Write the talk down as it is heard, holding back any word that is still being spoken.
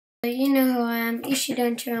You know who I am,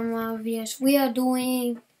 Ishidon We are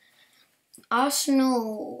doing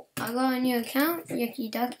Arsenal. I got a new account,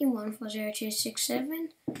 Yucky Ducky 140267.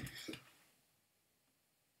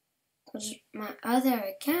 Because my other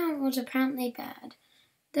account was apparently bad.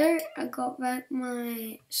 There, I got back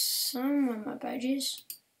some of my badges.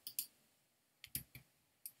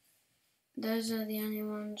 Those are the only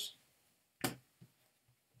ones.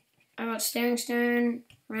 I got Staring Stone,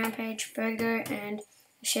 Rampage, Burger, and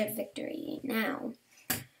Shed Victory. Now,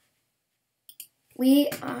 we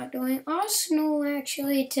are doing Arsenal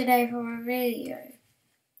actually today for a video.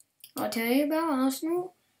 I'll tell you about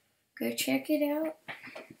Arsenal. Go check it out.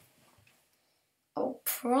 I'll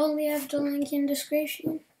probably have the link in the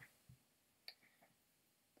description.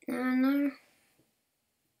 I don't know.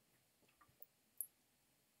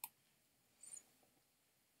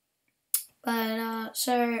 But,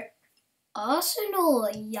 so, Arsenal,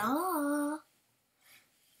 yeah.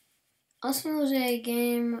 Arsenal is a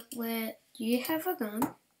game where you have a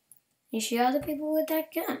gun. You shoot other people with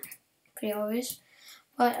that gun. Pretty obvious.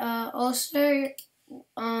 But, also,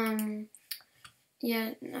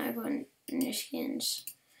 yeah, I got new skins.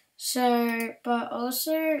 So, but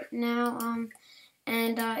also, now,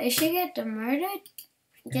 and, if you get demoted,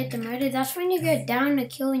 that's when you go down a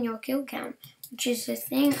kill in your kill count, which is the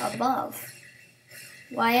thing above.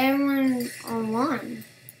 Why everyone on 1?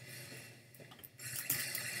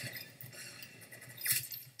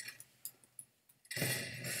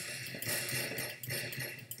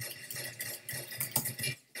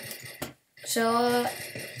 So,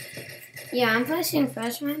 yeah, I'm placing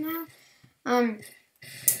first right now. I'm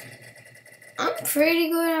pretty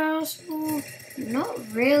good at Arsenal.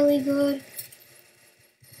 Not really good,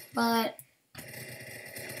 but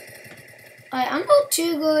I'm not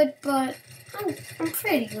too good, but I'm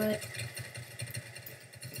pretty good.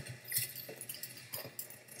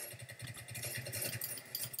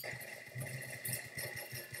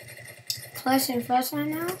 Placing first right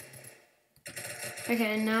now.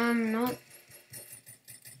 Okay, now I'm not.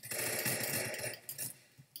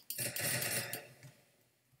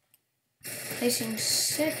 Placing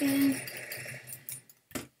second.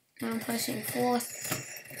 Now I'm placing 4th.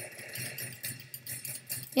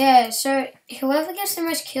 Yeah, so whoever gets the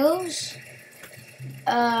most kills,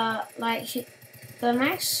 the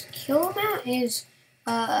max kill amount is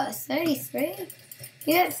 33. If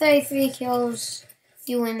you get 33 kills,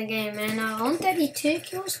 you win the game. And on 32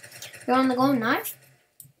 kills, you're on the golden knife.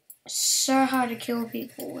 So hard to kill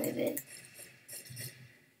people with it.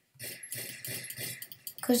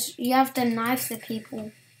 Because you have to knife the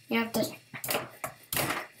people. You have to...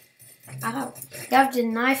 Ow. You have to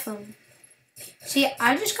knife them. See,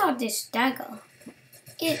 I just got this dagger.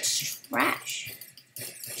 It's trash.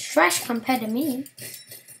 It's trash compared to me.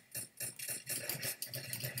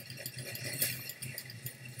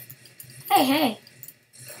 Hey.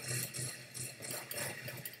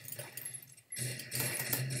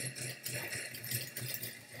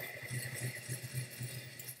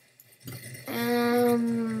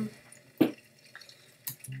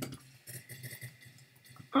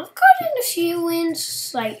 I've gotten a few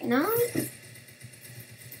wins, like none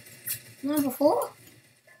before.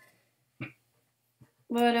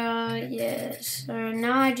 But yeah, so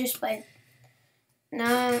now I just played.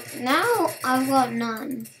 Now I've got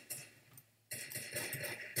none.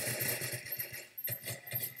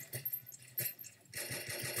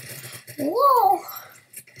 Whoa!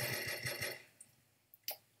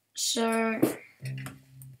 So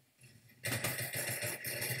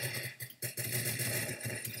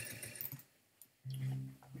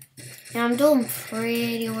yeah, I'm doing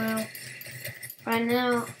pretty well right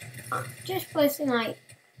now. I'm just placing I'm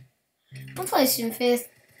placing 5th.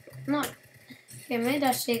 Not okay, maybe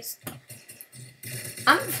that's 6th.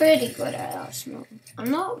 I'm pretty good at Arsenal.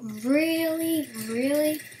 I'm not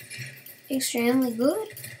really extremely good,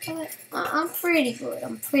 but I'm pretty good.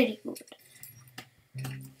 I'm pretty good.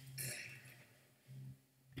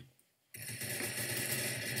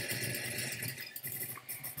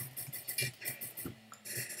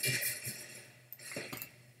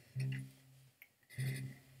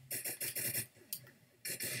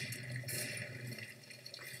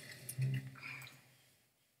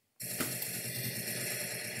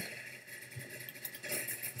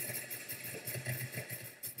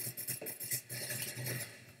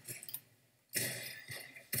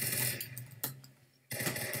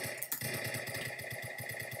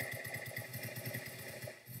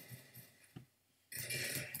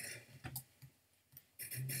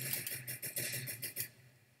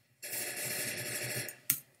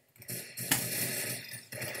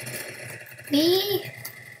 Me?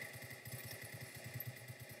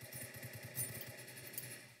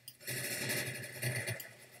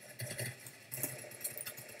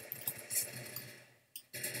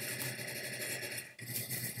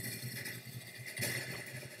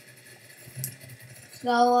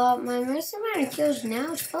 So, my most amount of kills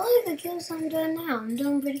now is probably the kills I'm doing now. I'm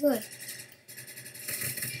doing pretty good.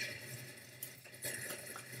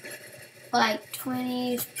 Like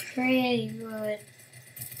 20 is pretty good.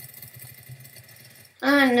 I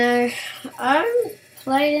don't know. I haven't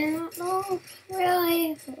played in that long,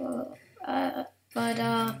 really. But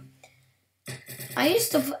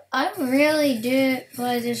I really do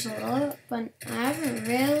play this a lot, but I haven't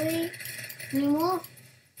really anymore.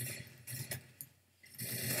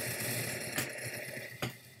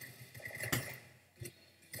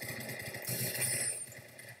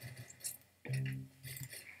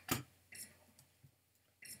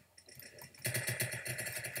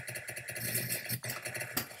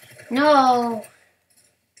 No.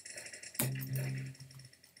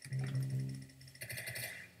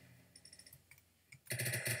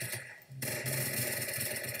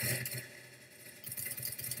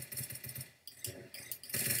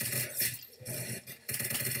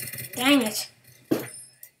 Dang it.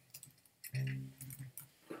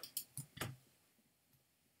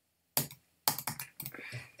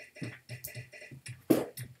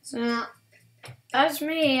 So, that's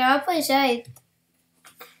me. I play safe.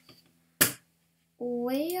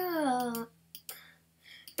 We are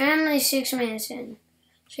only 6 minutes in.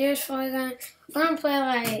 So here's we're gonna play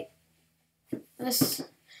like this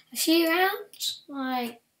a few rounds,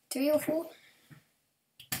 like 3 or 4.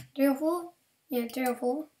 3 or 4? Yeah, 3 or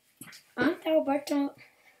 4. I'm now back to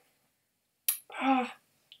my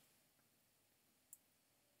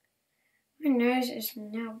nose is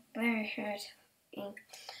now very hurting.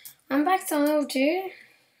 I'm back to level 2.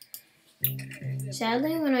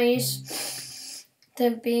 Sadly, when I used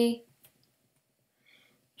to be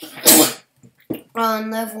on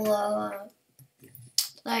level,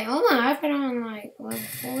 like, oh my, I've been on like level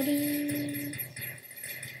 40.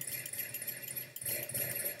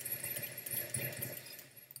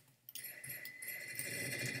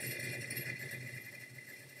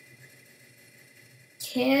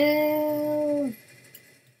 Kill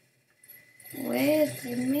with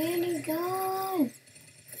the minigun.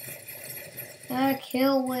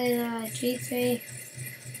 Kill with G3.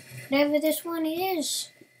 Whatever this one is.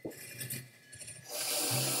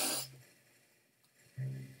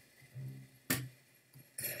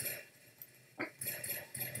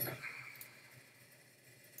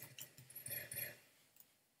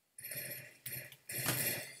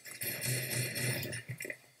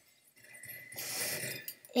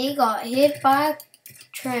 He got hit by a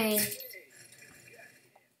train.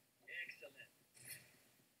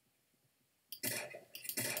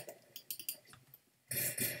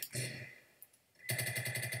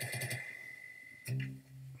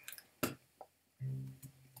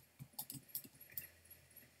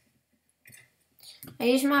 I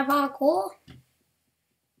use my parkour.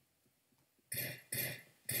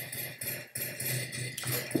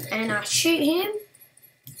 And I shoot him.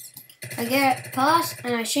 I get past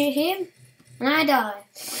and I shoot him. And I die.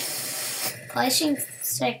 Placing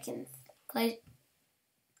second. I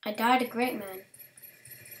died a great man.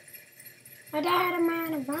 I died a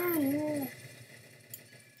man of honor.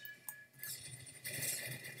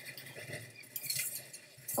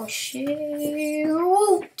 Oh shoot.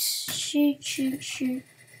 Shoot.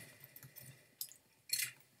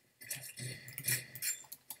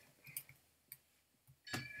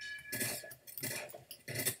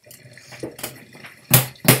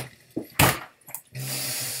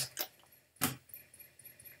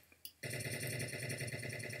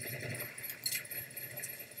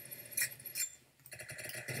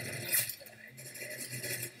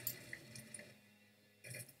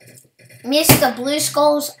 Mr. Blue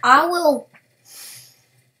Skulls, I will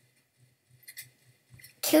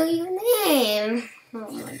kill you then. Oh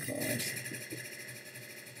my god.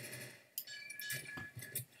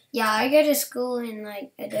 Yeah, I go to school in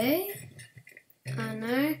like a day. I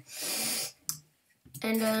know.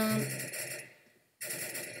 And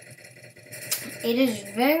it is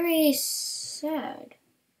very sad.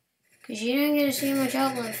 Because you don't get to see much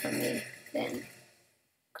upload from me then.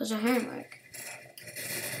 Because of homework.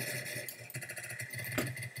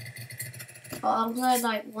 I'll upload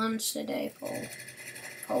like once a day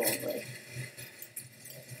probably.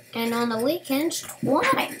 And on the weekends,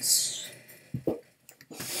 twice.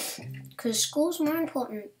 Because school's more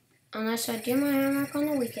important. Unless I do my homework on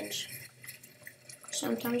the weekends.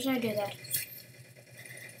 Sometimes I do that.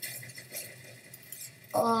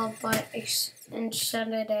 But on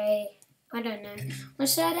Saturday, I don't know. On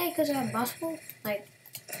Saturday, because I have basketball, like,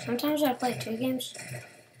 sometimes I play 2 games.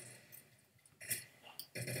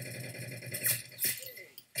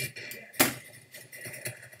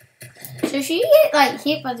 So she get like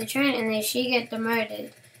hit by the train and then she get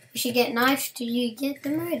demoted. If she get knifed, you get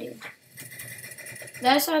demoted.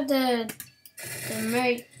 That's how the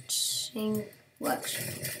demoting works.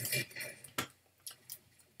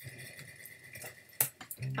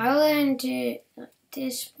 I learned to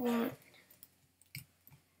this one.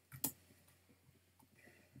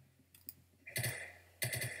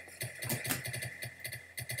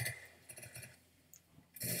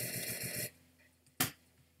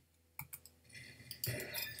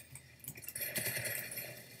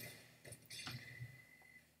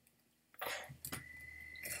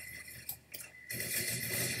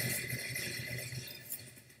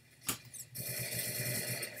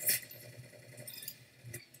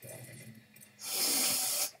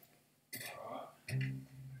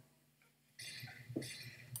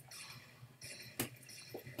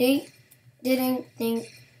 They didn't think.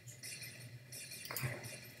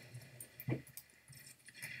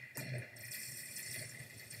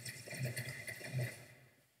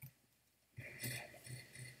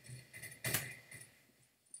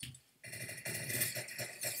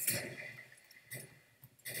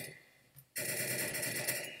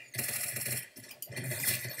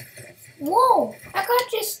 Whoa! I got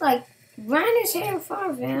just like ran his head in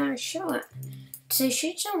front of it and I shot it to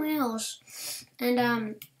shoot someone else, and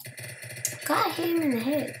got him in the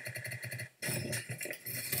head.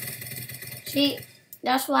 See,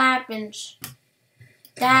 that's what happens.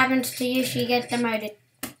 That happens to you, you get demoted.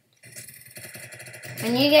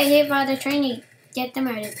 When you get hit by the train, you get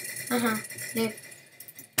demoted. Dude.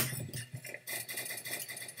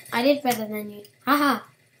 I did better than you. Haha.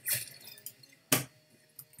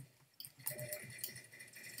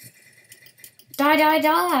 Die, die,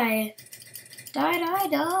 die. Die, die,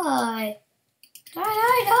 die. Die,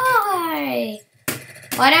 die, die.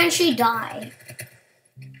 Why don't you die?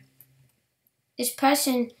 This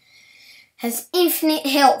person has infinite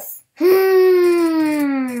health.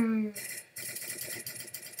 Wee.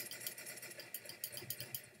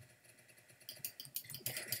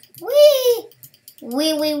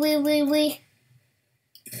 Wee, wee, wee, wee, wee.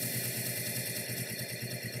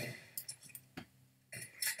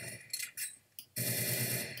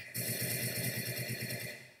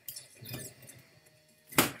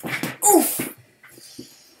 Oof.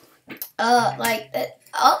 I'll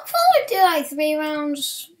probably do like 3 more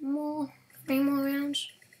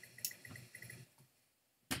rounds.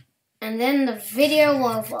 And then the video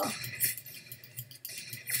over.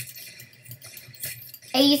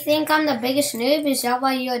 Hey, you think I'm the biggest noob? Is that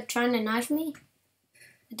why you're trying to knife me?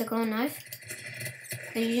 With the gold knife?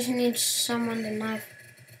 Or you just need someone to knife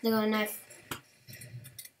the gold knife?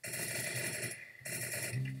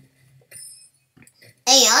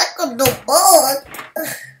 Hey, I can do both.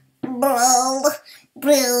 Blow.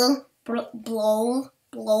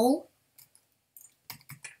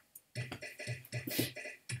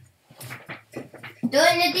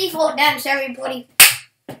 Doing the default dance, everybody.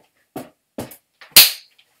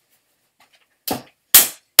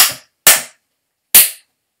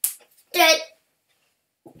 Dead.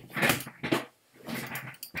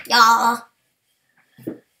 Yeah.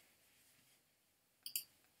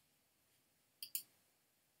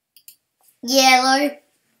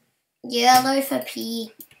 Yellow for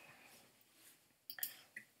P.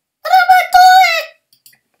 What am I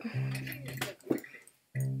doing?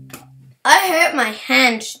 I hurt my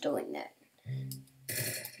hands doing that.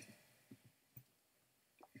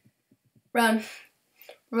 Run.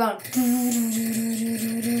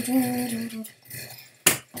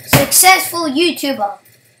 Successful YouTuber.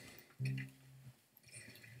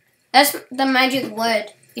 That's the magic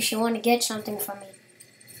word if you want to get something from me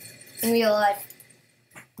in real life.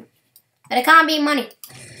 But it can't be money.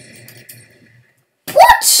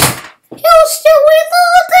 What? You're still with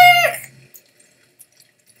all there?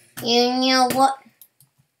 You know what?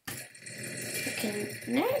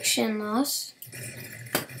 Connection loss.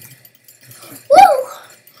 Woo!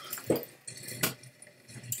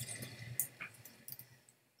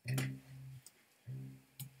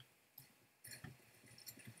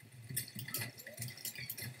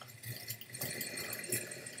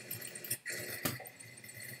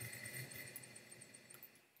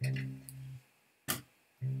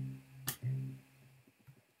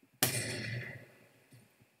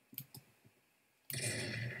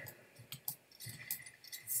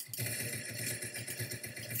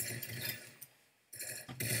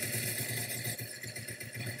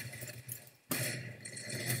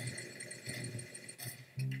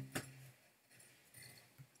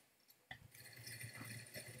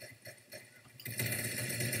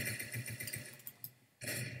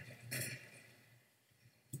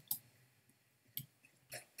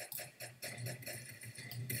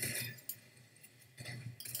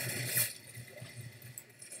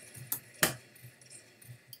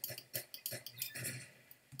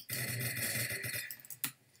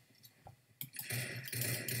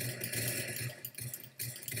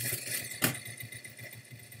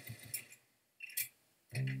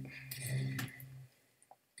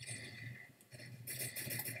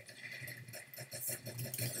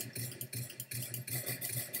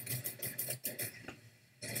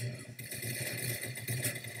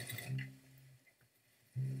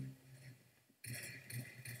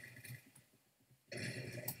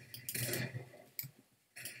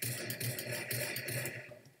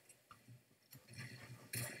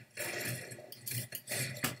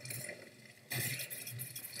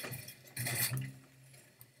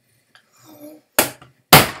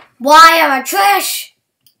 Why am I trash?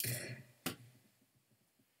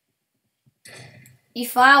 You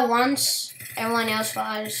fire once, everyone else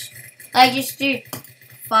fires. Like, just do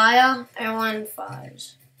fire, everyone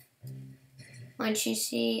fires. Once you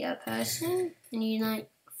see a person and you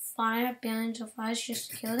like fire billions of fires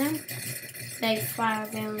just to kill them, they fire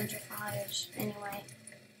billions of fires anyway.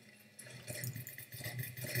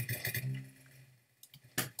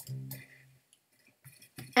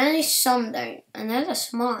 Only some don't, and they're the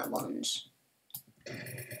smart ones.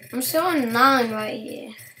 I'm still on 9 right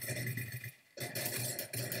here.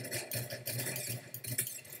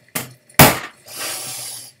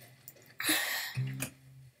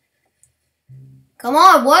 Come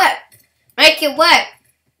on, work! Make it work!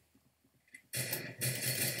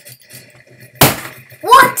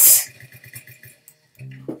 What?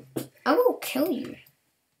 I will kill you.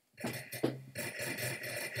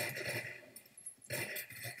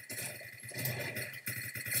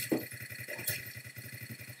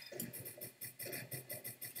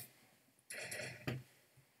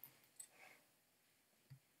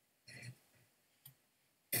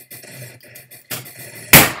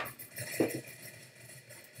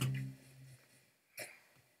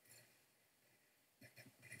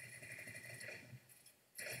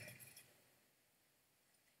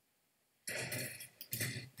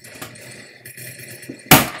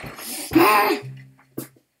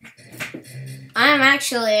 I'm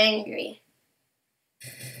actually angry.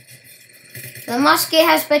 The musket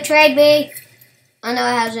has betrayed me. I know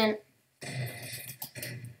it hasn't.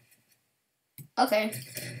 Okay.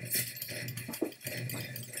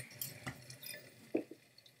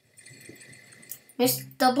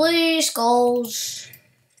 Mr. Blue Skulls.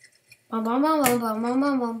 Bum bum bum bum bum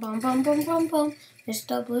bum bum bum bum bum bum bum.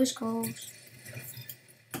 Mr. Blue Skulls.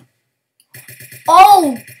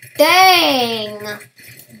 Oh, dang.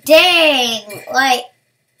 Dang. Like,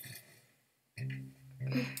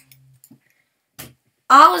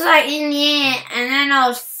 I was like in the air and then I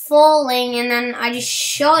was falling and then I just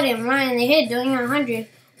shot him right in the head doing 100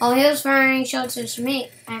 while he was firing shots at me.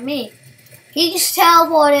 He just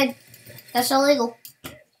teleported. That's illegal.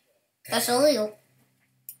 That's illegal.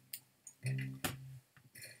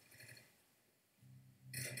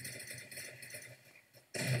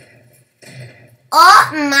 Oh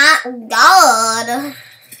my god.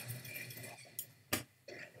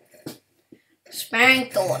 Sparing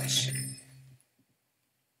thoughts.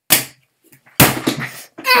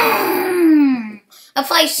 I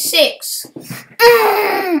played 6.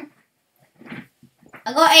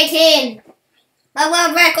 I got 18. My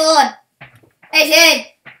world record. 18.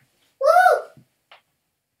 Woo!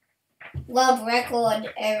 World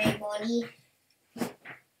record, everybody.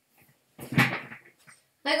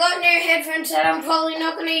 I got new headphones that I'm probably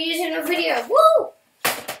not going to use in a video. Woo!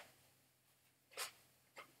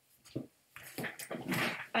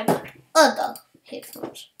 I got other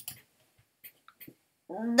headphones.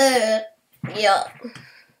 The yacht.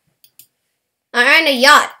 I own a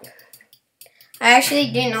yacht. I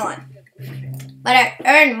actually do not. But I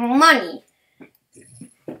earn money.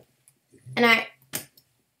 And I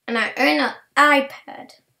own an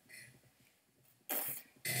iPad.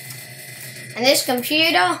 And this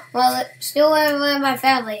computer, well, it's still over with my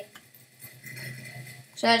family.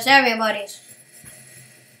 So it's everybody's.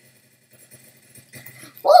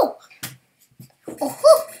 Whoa!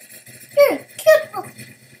 Oh, here, cute.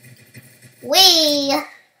 Wee!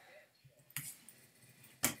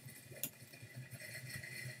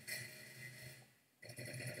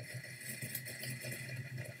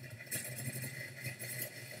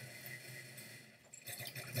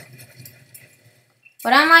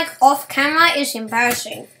 What I'm like off camera is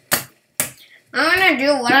embarrassing. I'm gonna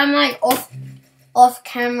do what I'm like off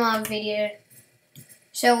camera video.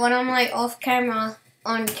 So what I'm like off camera,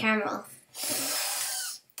 on camera.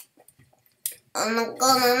 I'm not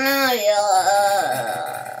gonna know you.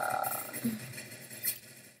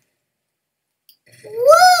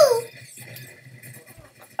 Woo!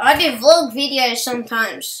 I do vlog videos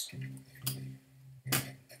sometimes.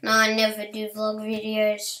 No, I never do vlog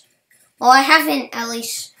videos. Well, I haven't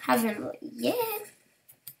yet.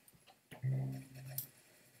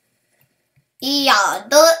 Yeah,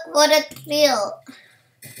 do it for the thrill.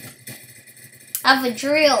 I have a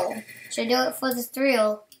drill. So do it for the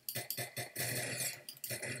thrill.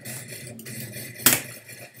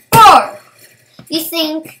 4. You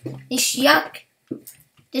think this yucky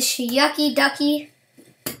ducky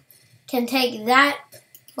can take that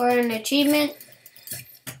for an achievement?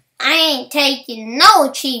 I ain't taking no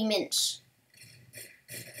achievements.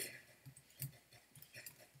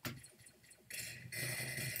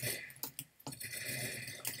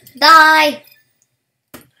 Die!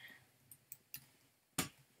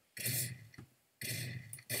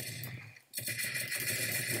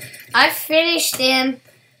 I finished him.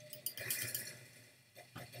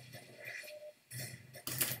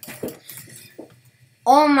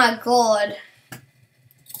 Oh my god.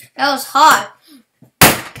 That was hot.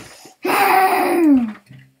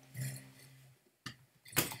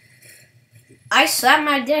 I slapped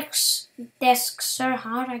my desk so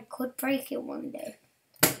hard I could break it one day.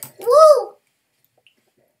 Woo!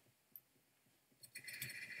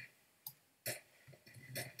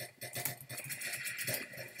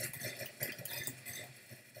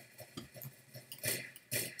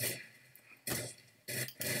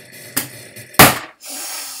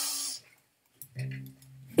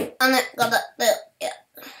 I'm not gonna do it.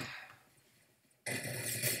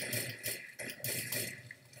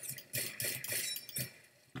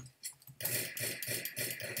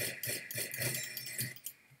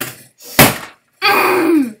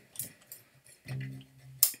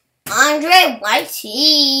 Andre YT.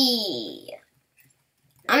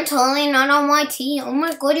 I'm totally not on YT. Oh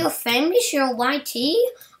my god, your family's your YT?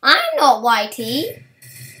 I'm not YT.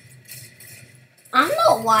 I'm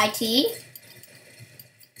not YT.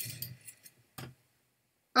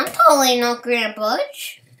 I'm totally not Grant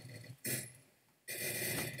Butch.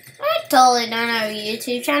 I totally don't have a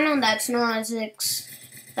YouTube channel that's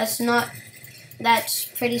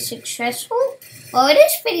pretty successful. Well, it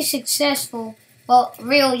is pretty successful. Well,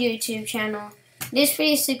 real YouTube channel. It is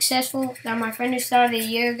pretty successful. That my friend who started a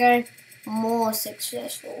year ago, more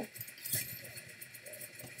successful.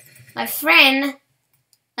 My friend,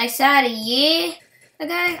 I started a year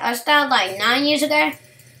ago. I started like 9 years ago,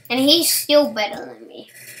 and he's still better than me.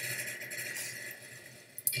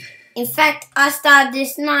 In fact, I started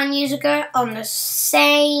this 9 years ago on the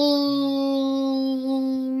same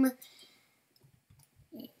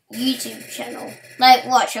YouTube channel. Like,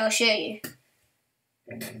 watch, I'll show you.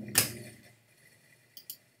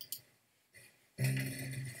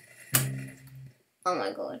 Oh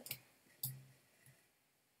my god.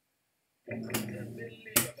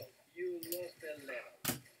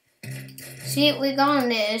 See, we go on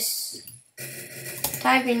this.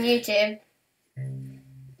 Type in YouTube.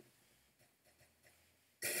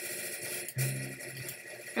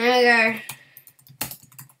 There we go.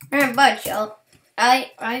 Alright, bud, y'all.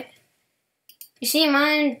 Right. You see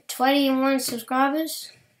mine, 21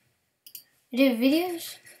 subscribers? I do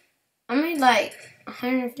videos. I made like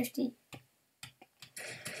 150.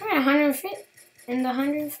 I made 150 in the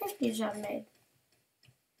 150s I've made.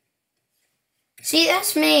 See,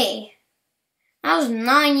 that's me. That was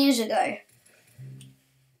 9 years ago.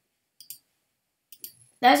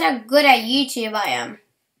 That's how good at YouTube I am.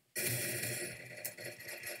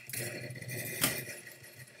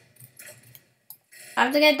 I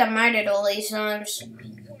have to get demoted all these times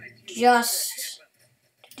just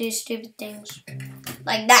to do stupid things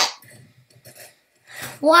like that.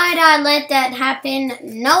 Why'd I let that happen?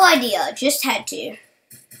 No idea, just had to.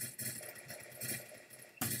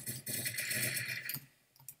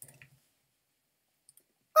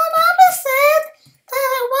 My mama said that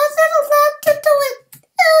I wasn't allowed to do it.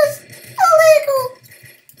 It was illegal.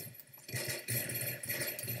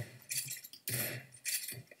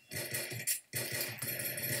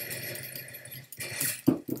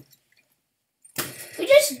 We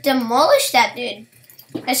just demolished that dude.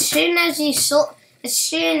 As soon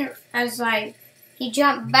as like he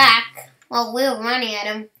jumped back while we were running at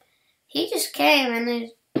him, he just came and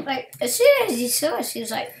then like as soon as he saw us, he was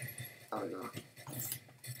like, "Oh no."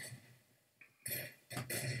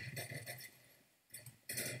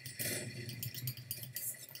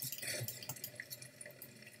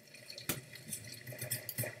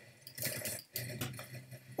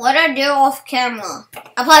 What I do off camera?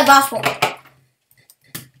 I play basketball.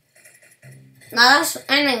 Now that's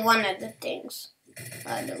only one of the things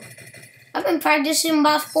I do. I've been practicing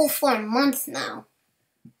basketball for a month now.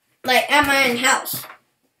 Like at my own house.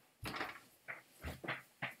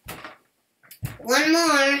 One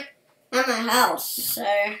more at my house, so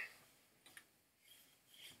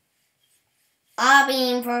I've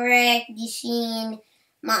been practicing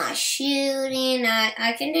my shooting.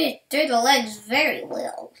 I can do it through the legs very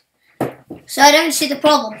well. So I don't see the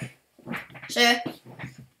problem. So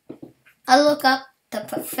I look up the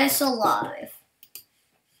Professor Live.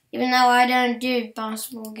 Even though I don't do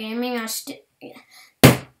basketball gaming,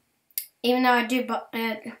 even though I do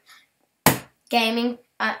gaming,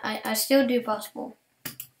 I still do basketball.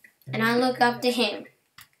 And I look up to him.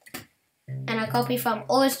 And I copy from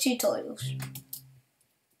all his tutorials.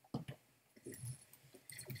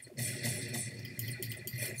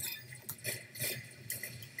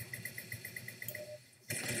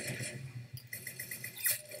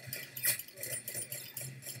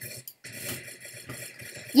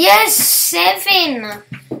 Yes, 7!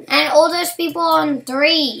 And all those people on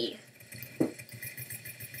 3.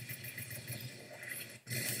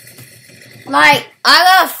 Like,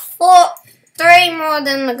 I got 3 more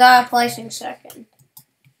than the guy placing second.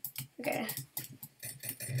 Okay.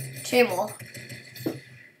 2 more.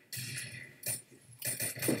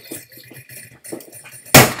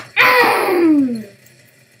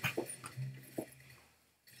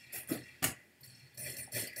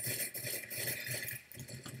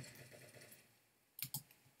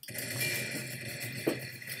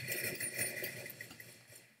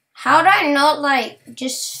 How do I not, like,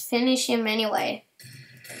 just finish him anyway?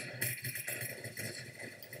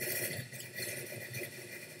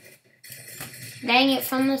 Dang it,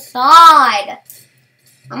 from the side.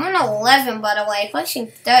 I'm on 11, by the way. Placing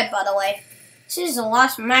 3rd, by the way. This is the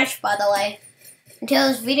last match, by the way. Until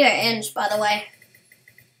this video ends, by the way.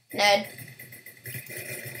 Nerd.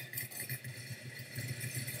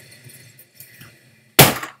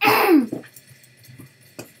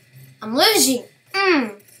 I'm losing.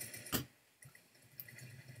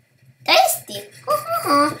 Tasty.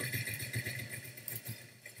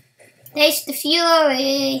 Taste the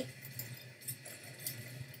fury.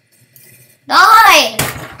 Die.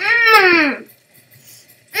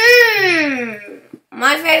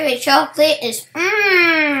 My favorite chocolate is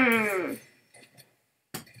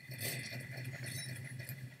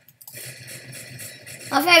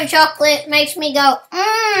My favorite chocolate makes me go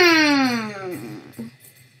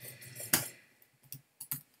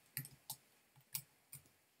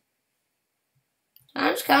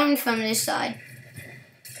Sounds coming from this side.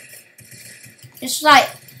 It's like,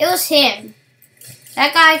 it was him.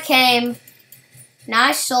 That guy came, and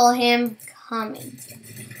I saw him coming.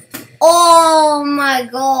 Oh my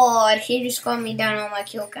god, he just got me down on my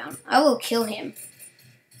kill count. I will kill him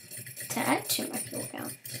to add to my kill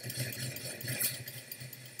count.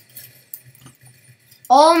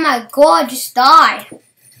 Oh my god, just die.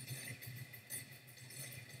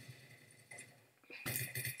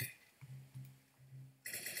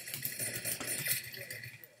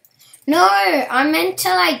 No, I meant to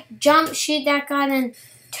like jump, shoot that guy, then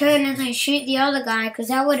turn and then shoot the other guy, because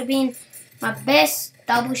that would have been my best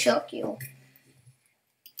double shot kill.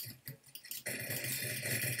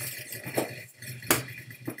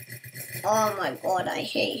 Oh my god, I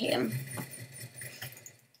hate him.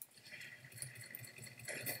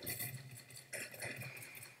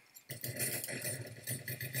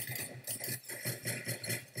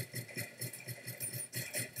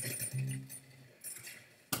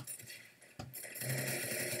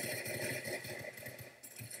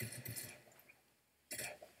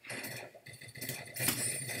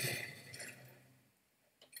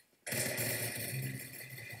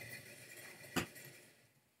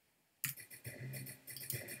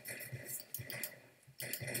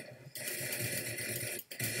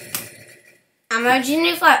 Imagine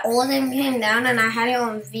if like all of them came down and I had it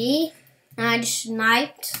on V and I just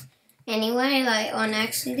sniped anyway, like on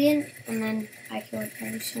accident, and then I killed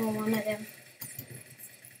every single one of them.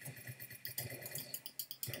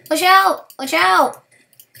 Watch out! Watch out!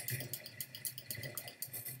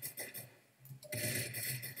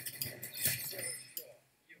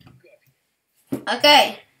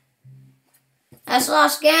 Okay. That's the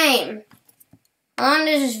last game. How long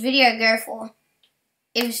does this video go for?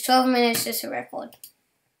 If it's 12 minutes, just a record.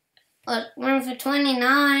 Look, one for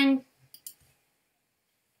 29.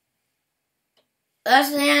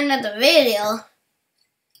 That's the end of the video.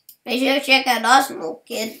 Make sure to check out Osmo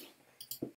Kid.